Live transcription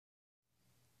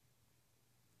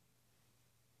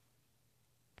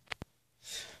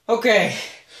Okay,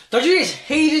 don't you just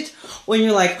hate it when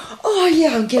you're like, oh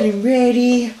yeah, I'm getting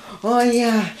ready, oh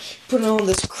yeah, putting all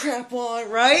this crap on,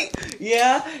 right?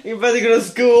 Yeah, you're about to go to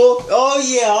school, oh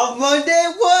yeah, on Monday,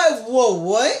 what? Whoa,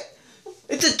 what?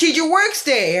 It's a teacher works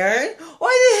day, Aaron.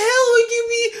 Why the hell would you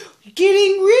be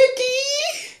getting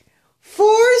ready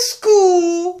for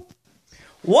school?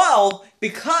 Well,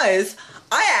 because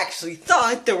I actually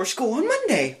thought there was school on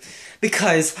Monday.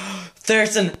 Because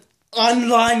there's an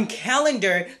online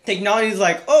calendar. Technology's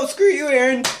like, oh, screw you,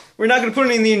 Aaron. We're not going to put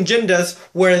it in the agendas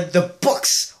where the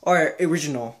books are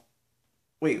original.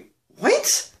 Wait,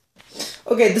 what?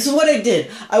 Okay, this is what I did.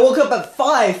 I woke up at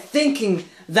 5 thinking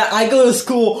that I go to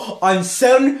school on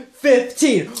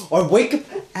 7:15. Or wake up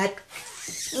at...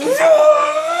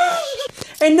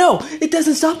 And no, it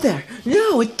doesn't stop there.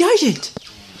 No, it doesn't.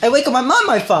 I wake up my mom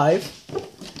at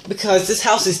 5 because this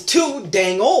house is too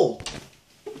dang old.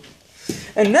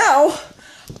 And now,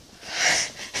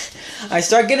 I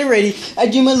start getting ready. I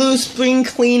do my little spring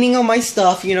cleaning on my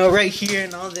stuff, you know, right here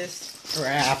and all this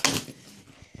crap.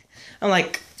 I'm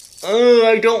like, oh,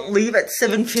 I don't leave at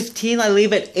 7:15. I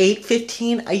leave at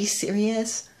 8:15. Are you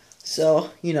serious? So,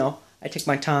 you know, I take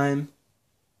my time,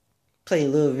 play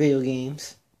little video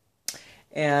games.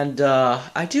 And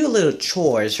I do little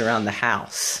chores around the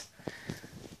house.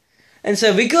 And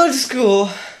so we go to school.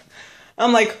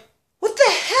 I'm like, what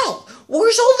the hell?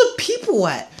 Where's all the people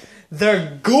at?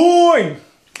 They're going.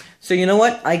 So you know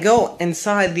what? I go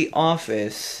inside the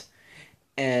office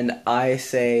and I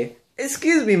say,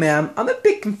 excuse me, ma'am, I'm a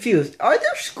bit confused. Are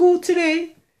there school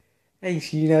today? And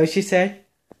you know, she said,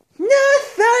 no,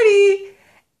 sorry.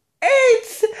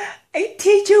 It's a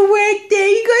teacher work day.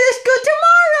 You gotta school tomorrow.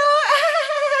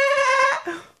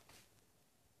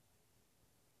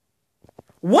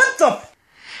 What the f?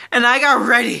 And I got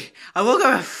ready. I woke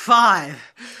up at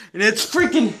 5. And it's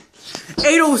freaking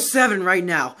 8:07 right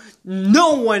now.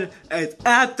 No one is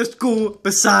at the school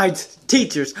besides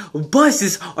teachers.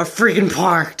 Buses are freaking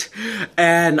parked.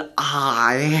 And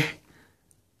I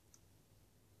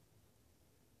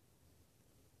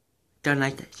don't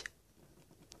like this.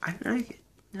 I don't like it.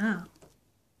 No.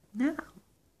 No.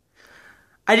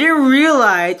 I didn't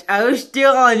realize I was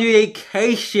still on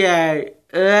vacation.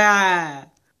 Ugh.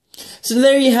 So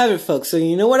there you have it, folks. So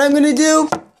you know what I'm gonna do?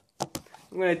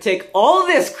 I'm gonna take all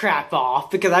this crap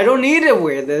off because I don't need to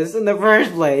wear this in the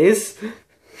first place.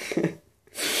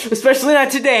 Especially not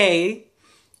today.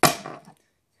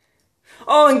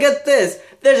 Oh, and get this.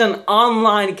 There's an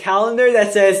online calendar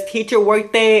that says teacher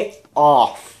workday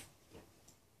off.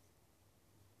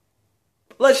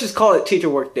 Let's just call it teacher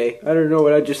workday. I don't know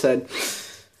what I just said.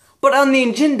 But on the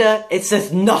agenda, it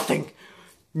says nothing.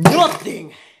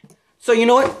 Nothing! So you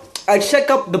know what? I check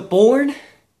up the board,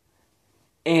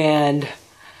 and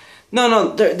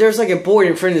there's like a board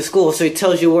in front of the school, so it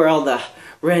tells you where all the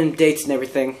random dates and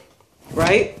everything,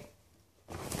 right?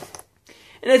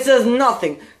 And it says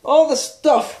nothing. All the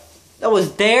stuff that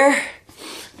was there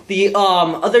the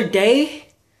other day,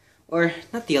 or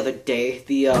not the other day,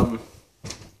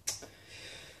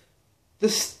 the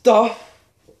stuff,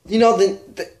 you know,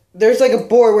 there's like a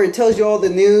board where it tells you all the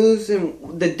news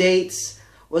and the dates,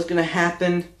 what's gonna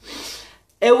happen.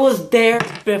 It was there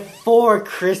before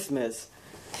Christmas.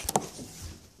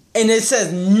 And it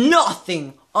says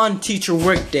nothing on teacher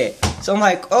workday. So I'm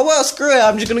like, oh well, screw it,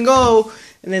 I'm just gonna go.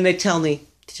 And then they tell me,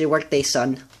 teacher workday,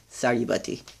 son. Sorry,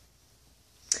 buddy.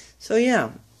 So yeah,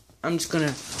 I'm just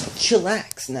gonna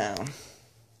chillax now.